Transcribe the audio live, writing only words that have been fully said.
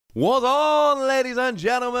What's on, ladies and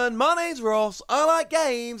gentlemen? My name's Ross, I like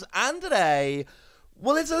games, and today,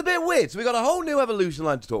 well, it's a bit weird. So we got a whole new evolution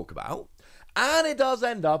line to talk about, and it does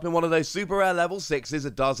end up in one of those super rare level 6s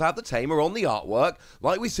that does have the tamer on the artwork,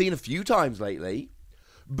 like we've seen a few times lately,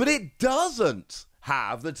 but it doesn't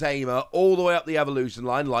have the tamer all the way up the evolution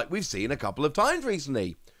line like we've seen a couple of times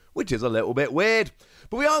recently, which is a little bit weird.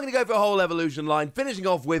 But we are going to go for a whole evolution line, finishing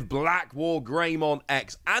off with BlackWargreymon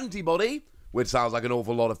X-Antibody, which sounds like an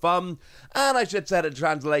awful lot of fun. And I should say that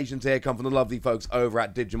translations here come from the lovely folks over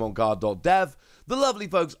at DigimonCard.dev, the lovely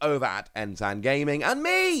folks over at Entan Gaming, and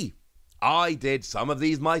me. I did some of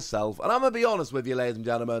these myself, and I'm going to be honest with you, ladies and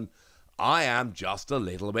gentlemen, I am just a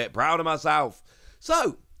little bit proud of myself.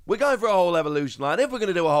 So, we're going for a whole evolution line. If we're going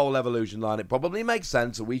to do a whole evolution line, it probably makes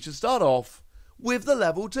sense that we should start off with the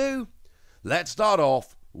level 2. Let's start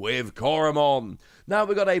off with Hououmon. Now,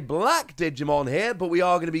 we've got a black Digimon here, but we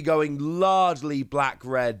are going to be going largely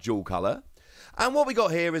black-red dual colour. And what we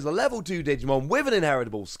got here is a level 2 Digimon with an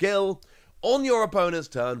inheritable skill. On your opponent's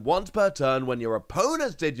turn, once per turn, when your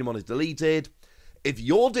opponent's Digimon is deleted, if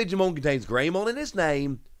your Digimon contains Greymon in its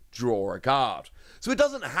name, draw a card. So it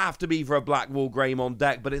doesn't have to be for a BlackWargreymon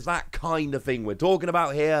deck, but it's that kind of thing we're talking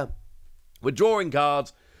about here. We're drawing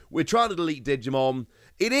cards. We're trying to delete Digimon.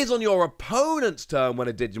 It is on your opponent's turn when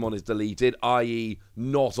a Digimon is deleted, i.e.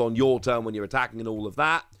 not on your turn when you're attacking and all of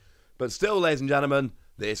that. But still, ladies and gentlemen,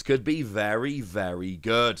 this could be very, very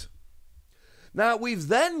good. Now, we've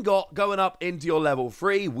then got, going up into your level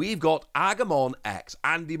 3, we've got Hououmon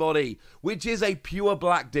X-Antibody, which is a pure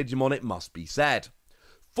black Digimon, it must be said.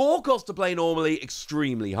 4 cost to play normally,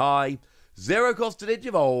 extremely high. 0 cost to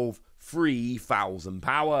Digivolve, 3,000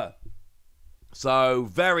 power. So,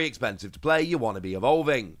 very expensive to play, you want to be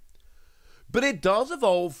evolving. But it does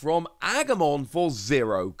evolve from Hououmon for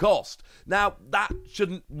 0 cost. Now, that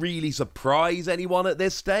shouldn't really surprise anyone at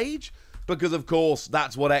this stage, because of course,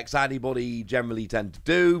 that's what X-Antibody generally tend to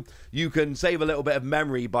do. You can save a little bit of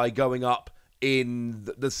memory by going up in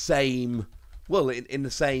the same, well, in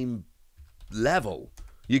the same level.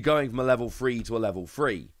 You're going from a level 3 to a level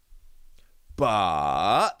 3.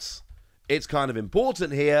 But it's kind of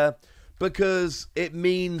important here, because it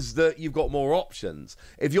means that you've got more options.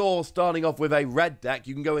 If you're starting off with a red deck,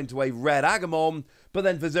 you can go into a red Hououmon, but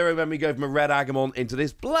then for 0 memory, go from a red Hououmon into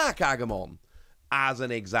this black Hououmon, as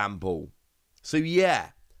an example. So yeah,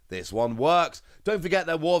 this one works. Don't forget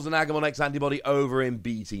there was an Hououmon X-Antibody over in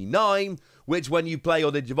BT9, which when you play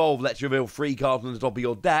your Digivolve lets you reveal 3 cards on the top of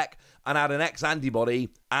your deck and add an X-Antibody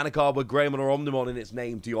and a card with Greymon or Omnimon in its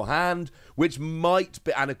name to your hand, which might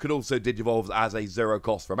be, and it could also Digivolve as a 0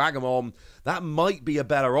 cost from Hououmon. That might be a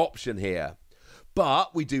better option here.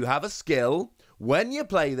 But we do have a skill. When you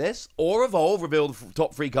play this, or evolve, reveal the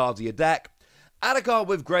top 3 cards of your deck, add a card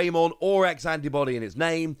with Greymon or X-Antibody in its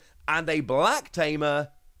name, and a black tamer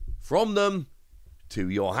from them to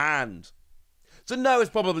your hand. So no, it's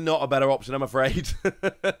probably not a better option, I'm afraid.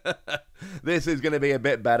 This is going to be a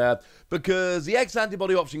bit better, because the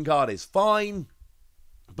X-Antibody option card is fine,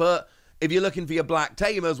 but if you're looking for your black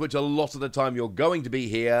tamers, which a lot of the time you're going to be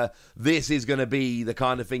here, this is going to be the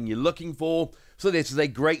kind of thing you're looking for. So this is a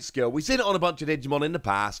great skill. We've seen it on a bunch of Digimon in the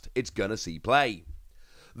past. It's going to see play.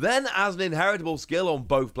 Then, as an inheritable skill on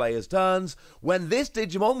both players' turns, when this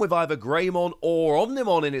Digimon with either Greymon or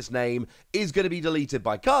Omnimon in its name is going to be deleted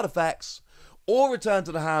by card effects, or returned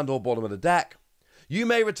to the hand or bottom of the deck, you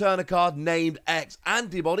may return a card named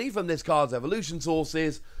X-Antibody from this card's evolution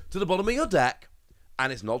sources to the bottom of your deck,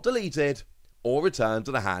 and it's not deleted, or returned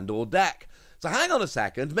to the hand or deck. So hang on a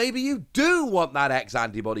second, maybe you do want that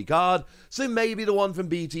X-Antibody card, so maybe the one from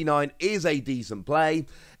BT9 is a decent play.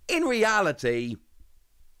 In reality,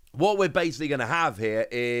 what we're basically going to have here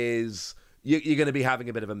is you're going to be having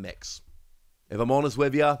a bit of a mix. If I'm honest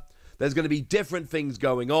with you, there's going to be different things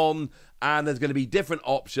going on, and there's going to be different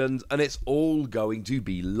options, and it's all going to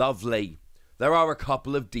be lovely. There are a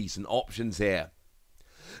couple of decent options here.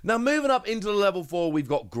 Now, moving up into the level 4, we've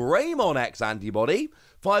got Greymon X-Antibody.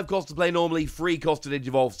 5 cost to play normally, 3 cost to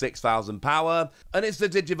Digivolve, 6,000 power, and it's the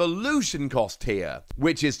Digivolution cost here,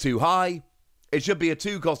 which is too high. It should be a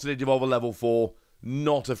 2 cost to Digivolve a level 4,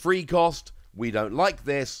 not a 3 cost. We don't like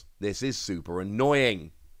this. This is super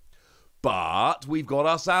annoying. But we've got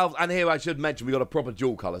ourselves, and here I should mention, we've got a proper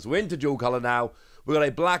dual colour. So we're into dual colour now. We've got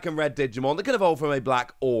a black and red Digimon that can evolve from a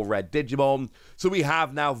black or red Digimon. So we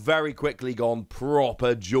have now very quickly gone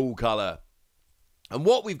proper dual colour. And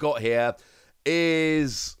what we've got here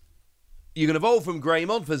is you can evolve from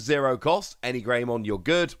Greymon for 0 cost. Any Greymon, you're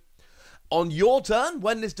good. On your turn,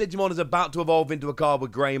 when this Digimon is about to evolve into a card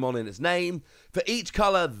with Greymon in its name, for each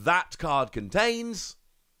colour that card contains,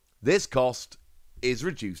 this cost is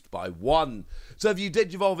reduced by 1. So if you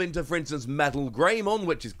Digivolve into, for instance, BlackWargreymon,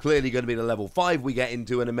 which is clearly going to be the level 5 we get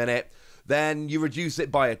into in a minute, then you reduce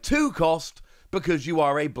it by a 2 cost because you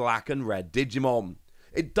are a black and red Digimon.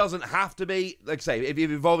 It doesn't have to be, like I say, if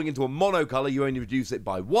you're evolving into a monocolor, you only reduce it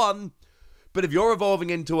by 1. But if you're evolving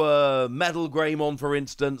into a BlackWargreymon, for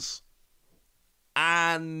instance,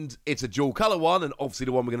 and it's a dual color one, and obviously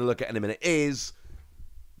the one we're going to look at in a minute is,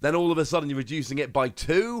 then all of a sudden you're reducing it by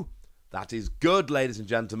 2. That is good, ladies and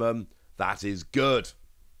gentlemen. That is good.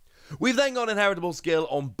 We've then got inheritable skill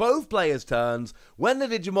on both players' turns when the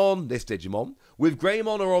Digimon, this Digimon, with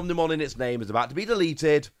Greymon or Omnimon in its name is about to be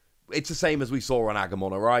deleted. It's the same as we saw on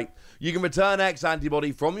Agumon, alright? You can return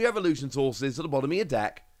X-Antibody from your evolution sources to the bottom of your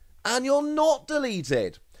deck, and you're not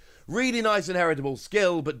deleted. Really nice inheritable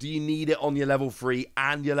skill, but do you need it on your level 3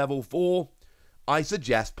 and your level 4? I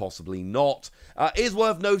suggest possibly not. It is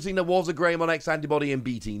worth noting there was a Greymon X-Antibody in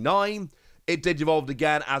BT9. It Digivolved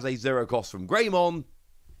again as a 0 cost from Greymon,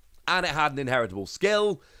 and it had an inheritable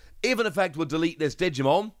skill. If an effect would delete this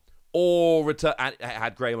Digimon, or return, and it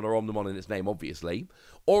had Greymon or Omnimon in its name, obviously,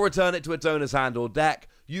 or return it to its owner's hand or deck,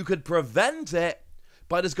 you could prevent it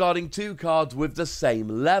by discarding 2 cards with the same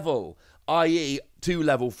level, i.e. 2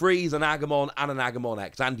 level 3s, an Agumon and an Agumon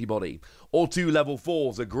X-Antibody, or 2 level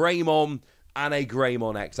 4s, a Greymon and a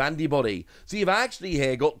Greymon X-Antibody. So you've actually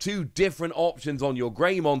here got 2 different options on your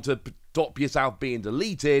Greymon to stop yourself being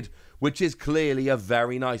deleted, which is clearly a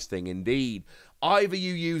very nice thing indeed. Either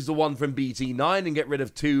you use the one from BT9 and get rid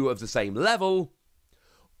of 2 of the same level,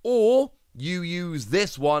 or you use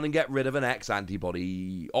this one and get rid of an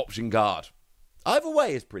X-Antibody option card. Either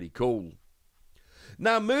way is pretty cool.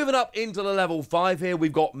 Now, moving up into the level 5 here,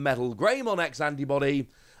 we've got BlackWargreymon X-Antibody,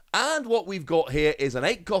 and what we've got here is an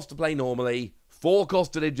 8 cost to play normally, 4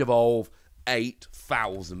 cost to Digivolve,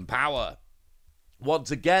 8,000 power. Once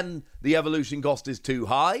again, the evolution cost is too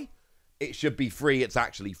high. It should be 3, it's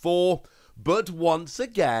actually 4. But once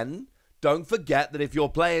again, don't forget that if you're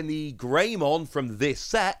playing the Greymon from this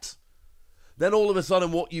set, then all of a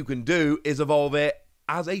sudden what you can do is evolve it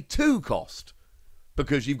as a 2 cost,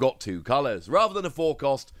 because you've got 2 colours, rather than a 4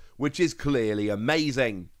 cost, which is clearly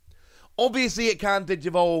amazing. Obviously, it can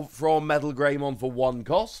Digivolve from BlackWargreymon for 1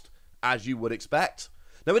 cost, as you would expect.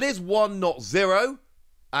 Now, it is 1, not 0.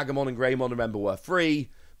 Agumon and Greymon, remember, were 3,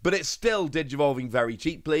 but it's still Digivolving very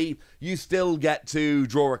cheaply. You still get to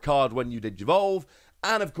draw a card when you Digivolve,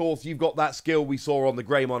 and of course, you've got that skill we saw on the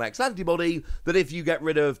Greymon X-Antibody, that if you get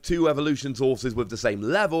rid of 2 evolution sources with the same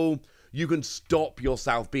level, you can stop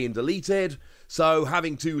yourself being deleted. So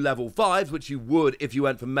having 2 level 5s, which you would if you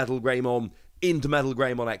went from BlackWargreymon into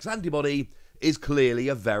BlackWargreymon X-Antibody, is clearly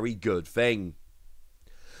a very good thing.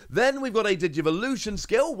 Then we've got a Digivolution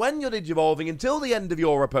skill. When you're Digivolving until the end of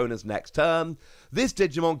your opponent's next turn, this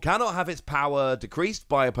Digimon cannot have its power decreased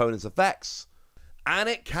by opponent's effects, and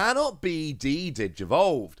it cannot be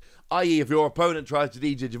de-Digivolved. I.e., if your opponent tries to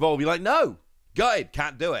de-Digivolve, you're like, no, gutted,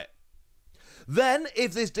 can't do it. Then,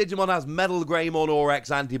 if this Digimon has BlackWargreymon or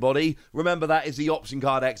X-Antibody, remember that is the option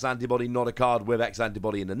card X-Antibody, not a card with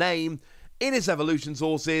X-Antibody in the name, in its evolution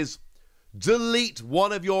sources, delete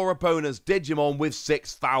one of your opponent's Digimon with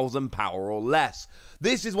 6,000 power or less.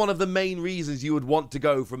 This is one of the main reasons you would want to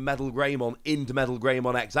go from BlackWargreymon into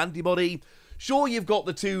BlackWargreymon X-Antibody. Sure, you've got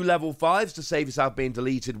the 2 level 5s to save yourself being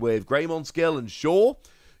deleted with Greymon skill, and sure,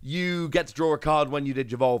 you get to draw a card when you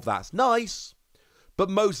Digivolve, that's nice. But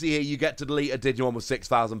mostly here, you get to delete a Digimon with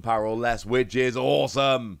 6,000 power or less, which is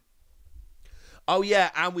awesome. Oh yeah,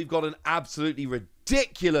 and we've got an absolutely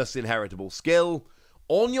ridiculous inheritable skill.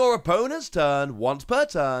 On your opponent's turn, once per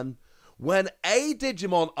turn, when a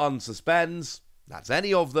Digimon unsuspends, that's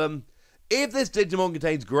any of them, if this Digimon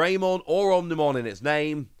contains Greymon or Omnimon in its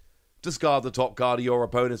name, discard the top card of your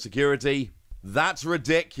opponent's security. That's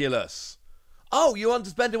ridiculous. Oh, you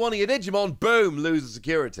unsuspended one of your Digimon, boom, lose the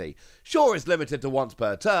security. Sure, it's limited to once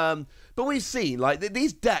per turn, but we've seen, like,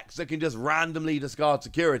 these decks that can just randomly discard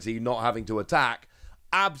security, not having to attack,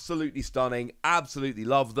 absolutely stunning, absolutely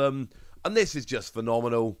love them, and this is just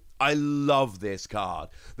phenomenal. I love this card.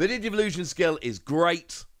 The Digivolution skill is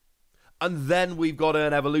great, and then we've got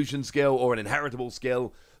an evolution skill, or an inheritable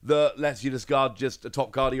skill, that lets you discard just a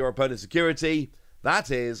top card of your opponent's security. That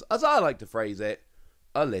is, as I like to phrase it,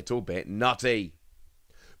 a little bit nutty.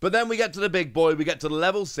 But then we get to the big boy, we get to the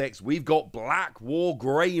level 6, we've got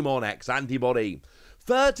BlackWargreymon X-Antibody.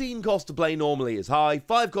 13 cost to play normally is high,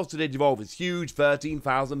 5 cost to Digivolve is huge,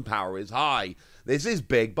 13,000 power is high. This is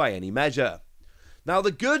big by any measure. Now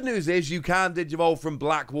the good news is you can Digivolve from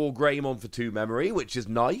BlackWargreymon for 2 memory, which is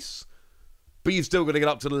nice. But you've still got to get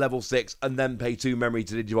up to the level 6 and then pay 2 memory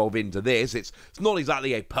to Digivolve into this. It's not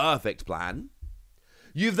exactly a perfect plan.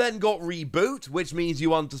 You've then got Reboot, which means you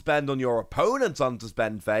unsuspend on your opponent's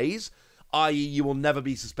unsuspend phase, i.e. you will never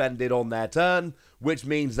be suspended on their turn, which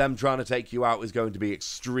means them trying to take you out is going to be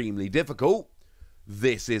extremely difficult.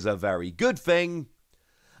 This is a very good thing.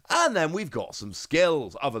 And then we've got some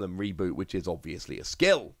skills, other than Reboot, which is obviously a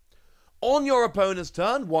skill. On your opponent's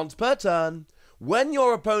turn, once per turn, when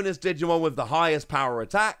your opponent's Digimon with the highest power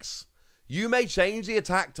attacks, you may change the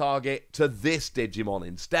attack target to this Digimon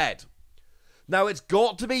instead. Now, it's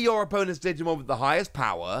got to be your opponent's Digimon with the highest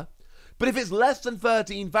power, but if it's less than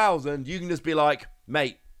 13,000, you can just be like,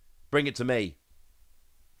 mate, bring it to me.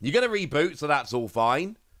 You're going to reboot, so that's all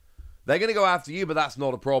fine. They're going to go after you, but that's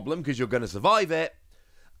not a problem, because you're going to survive it.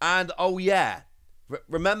 And, oh yeah,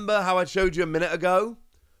 remember how I showed you a minute ago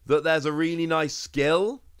that there's a really nice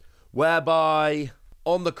skill whereby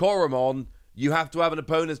on the Hououmon, you have to have an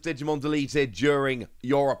opponent's Digimon deleted during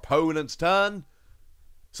your opponent's turn.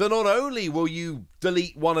 So not only will you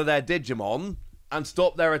delete one of their Digimon and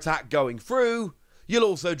stop their attack going through, you'll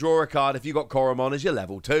also draw a card if you've got Hououmon as your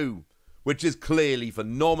level 2, which is clearly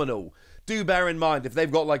phenomenal. Do bear in mind, if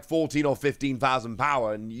they've got like 14 or 15,000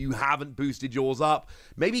 power and you haven't boosted yours up,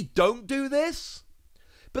 maybe don't do this.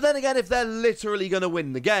 But then again, if they're literally going to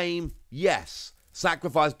win the game, yes,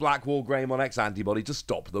 sacrifice BlackWargreymon X-Antibody to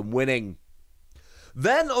stop them winning.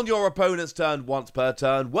 Then on your opponent's turn, once per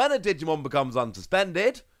turn, when a Digimon becomes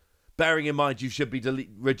unsuspended, bearing in mind you should be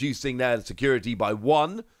reducing their security by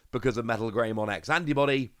 1 because of BlackWargreymon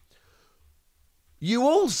X-Antibody, you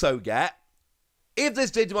also get, if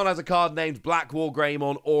this Digimon has a card named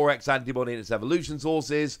BlackWargreymon or X-Antibody in its evolution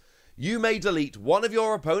sources, you may delete one of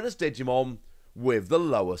your opponent's Digimon with the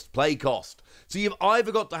lowest play cost. So you've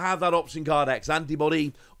either got to have that option card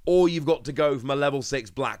X-Antibody, or you've got to go from a level 6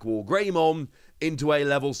 BlackWargreymon into a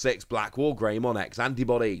level 6 BlackWargreymon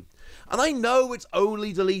X-Antibody. And I know it's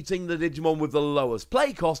only deleting the Digimon with the lowest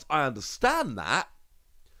play cost, I understand that.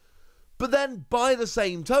 But then, by the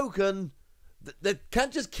same token, they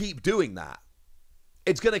can't just keep doing that.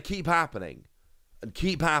 It's going to keep happening, and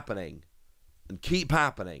keep happening, and keep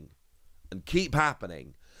happening, and keep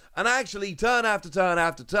happening. And actually, turn after turn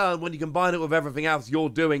after turn, when you combine it with everything else you're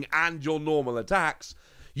doing and your normal attacks,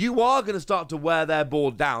 you are going to start to wear their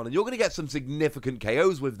board down, and you're going to get some significant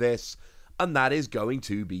KOs with this, and that is going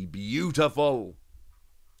to be beautiful.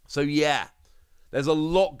 So yeah, there's a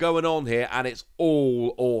lot going on here, and it's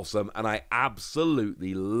all awesome, and I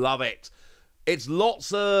absolutely love it. It's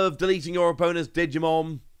lots of deleting your opponent's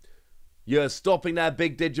Digimon. You're stopping their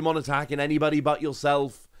big Digimon attacking anybody but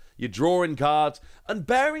yourself. You're drawing cards. And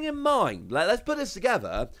bearing in mind, let's put this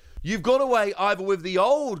together. You've got away either with the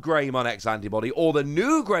old Greymon X-Antibody or the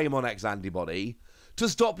new Greymon X-Antibody to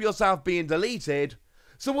stop yourself being deleted.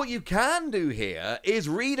 So what you can do here is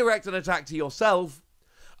redirect an attack to yourself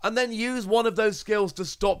and then use one of those skills to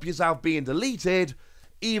stop yourself being deleted,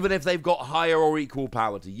 even if they've got higher or equal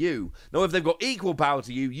power to you. Now, if they've got equal power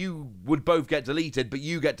to you, you would both get deleted, but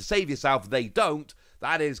you get to save yourself. They don't.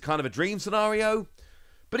 That is kind of a dream scenario.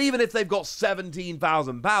 But even if they've got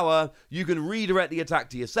 17,000 power, you can redirect the attack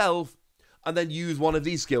to yourself and then use one of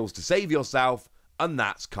these skills to save yourself, and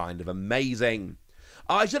that's kind of amazing.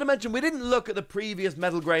 I should have mentioned we didn't look at the previous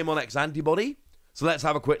BlackWargreymon X-Antibody, so let's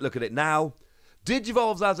have a quick look at it now.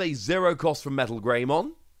 Digivolves as a 0 cost from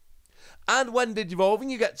BlackWargreymon. And when Digivolving,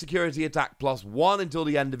 you get security attack +1 until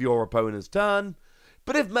the end of your opponent's turn.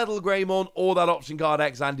 But if BlackWargreymon or that option card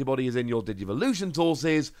X-Antibody is in your Digivolution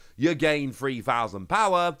sources, you gain 3,000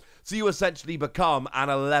 power, so you essentially become an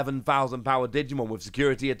 11,000 power Digimon with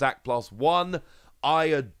security attack +1. I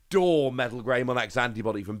adore BlackWargreymon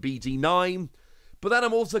X-Antibody from BT9, but then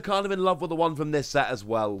I'm also kind of in love with the one from this set as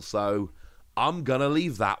well, so I'm gonna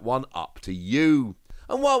leave that one up to you.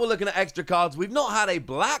 And while we're looking at extra cards, we've not had a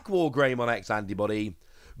BlackWargreymon X-Antibody,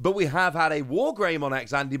 but we have had a Wargreymon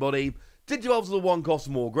X-Antibody. Digivolves as a 1 cost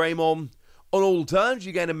from Wargreymon. On all turns,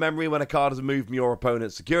 you gain a memory when a card is moved from your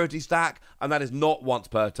opponent's security stack, and that is not once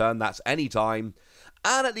per turn, that's any time.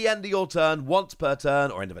 And at the end of your turn, once per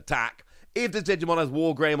turn, or end of attack, if this Digimon has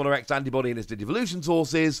Wargreymon or X-Antibody in its Digivolution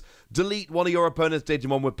sources, delete one of your opponent's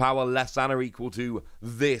Digimon with power less than or equal to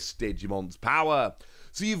this Digimon's power.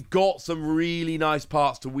 So you've got some really nice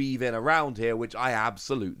parts to weave in around here, which I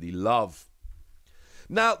absolutely love.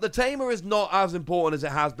 Now, the Tamer is not as important as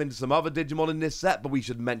it has been to some other Digimon in this set, but we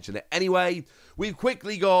should mention it anyway. We've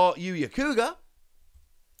quickly got Yu Yakuga,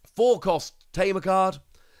 4 cost Tamer card.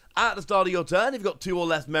 At the start of your turn, if you've got 2 or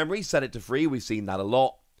less memory, set it to 3. We've seen that a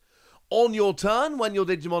lot. On your turn, when your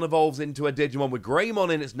Digimon evolves into a Digimon with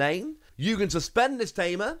Greymon in its name, you can suspend this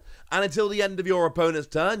Tamer, and until the end of your opponent's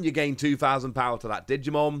turn, you gain 2,000 power to that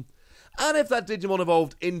Digimon. And if that Digimon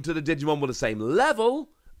evolved into the Digimon with the same level,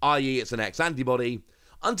 i.e. it's an X-Antibody,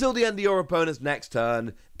 until the end of your opponent's next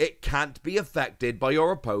turn, it can't be affected by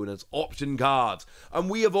your opponent's option cards. And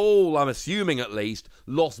we have all, I'm assuming at least,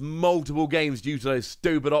 lost multiple games due to those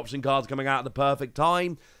stupid option cards coming out at the perfect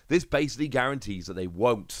time. This basically guarantees that they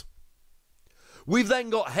won't. We've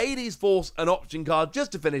then got Hades Force, an option card,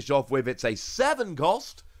 just to finish off with. It's a 7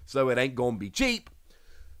 cost, so it ain't gonna be cheap.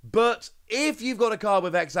 But if you've got a card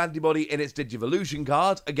with X-Antibody in its Digivolution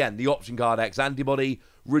card, again, the option card X-Antibody,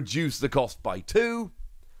 reduce the cost by 2,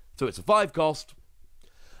 so it's a 5 cost.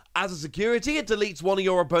 As a security, it deletes one of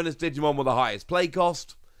your opponent's Digimon with the highest play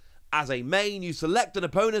cost. As a main, you select an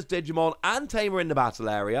opponent's Digimon and Tamer in the battle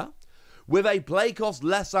area, with a play cost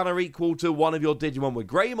less than or equal to one of your Digimon with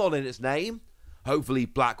Greymon in its name, hopefully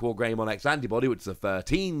BlackWargreymon X-Antibody, which is a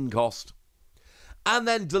 13 cost, and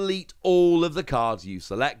then delete all of the cards you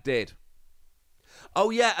selected.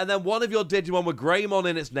 Oh yeah, and then one of your Digimon with Greymon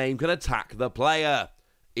in its name can attack the player,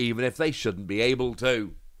 even if they shouldn't be able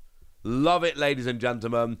to. Love it, ladies and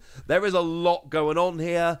gentlemen. There is a lot going on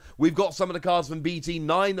here. We've got some of the cards from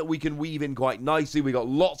BT9 that we can weave in quite nicely. We've got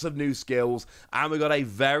lots of new skills, and we've got a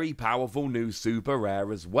very powerful new super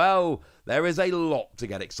rare as well. There is a lot to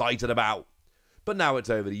get excited about. But now it's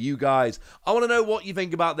over to you guys. I want to know what you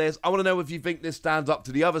think about this. I want to know if you think this stands up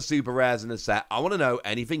to the other super rares in the set. I want to know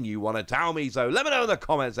anything you want to tell me. So let me know in the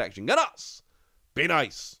comment section. Get us. Be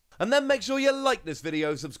nice. And then make sure you like this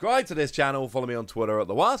video, subscribe to this channel, follow me on Twitter at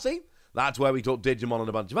TheWasi. That's where we talk Digimon and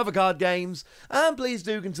a bunch of other card games. And please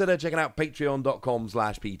do consider checking out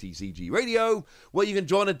patreon.com/PTCGradio, where you can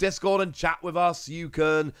join a Discord and chat with us. You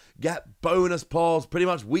can get bonus pods pretty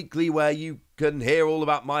much weekly where you can hear all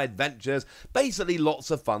about my adventures. Basically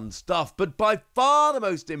lots of fun stuff. But by far the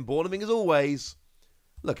most important thing, as always,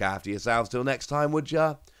 look after yourselves till next time, would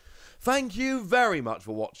ya? Thank you very much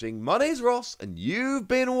for watching. My name's Ross, and you've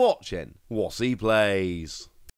been watching Wasi Plays.